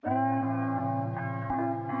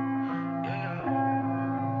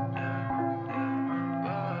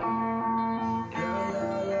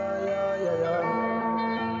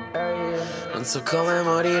Non so come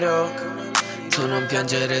morirò, tu non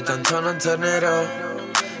piangere tanto non tornerò.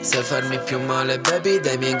 Se farmi più male baby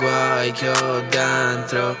dei miei guai che ho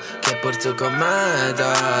dentro, che porto con me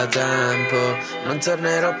da tempo. Non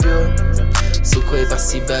tornerò più su quei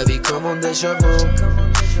passi baby come un déjà vu.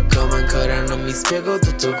 Come ancora non mi spiego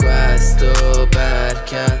tutto questo,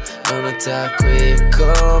 perché non ho te qui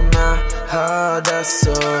con me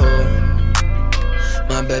adesso.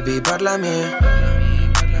 Ma baby parlami,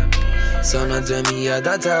 sono a 2 miglia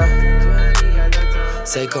da te.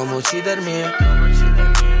 Sei come uccidermi,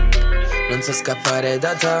 non so scappare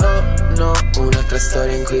da te. Oh no, un'altra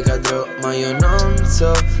storia in cui cadrò, ma io non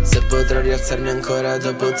so se potrò rialzarmi ancora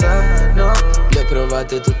dopo te. No, le ho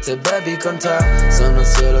provate tutte baby con te. Sono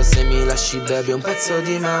solo se mi lasci baby un pezzo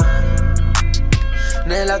di me.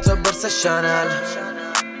 Nella tua borsa Chanel,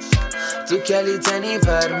 tu che li tieni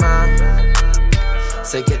per me.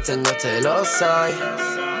 Sai che tengo a te, lo sai,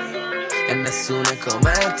 e nessuno è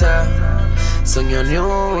come te. Sogno a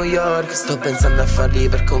New York, sto pensando a farli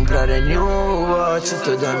per comprare New Watch.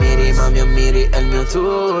 Tu ammiri ma mi ammiri, è il mio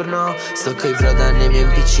turno. Sto coi broda nei miei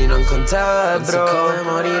PC, non con te bro. Non so come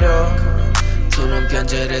morirò, tu non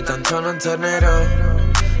piangere tanto non tornerò.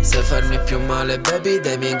 Se farmi più male baby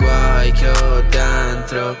dei miei guai che ho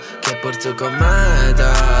dentro, che porto con me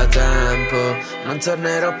da tempo. Non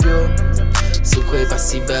tornerò più su quei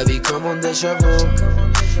passi baby come un déjà vu.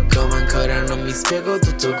 Come ancora non mi spiego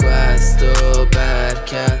tutto questo,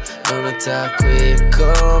 perché non ho te qui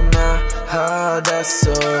con me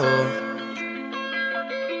adesso.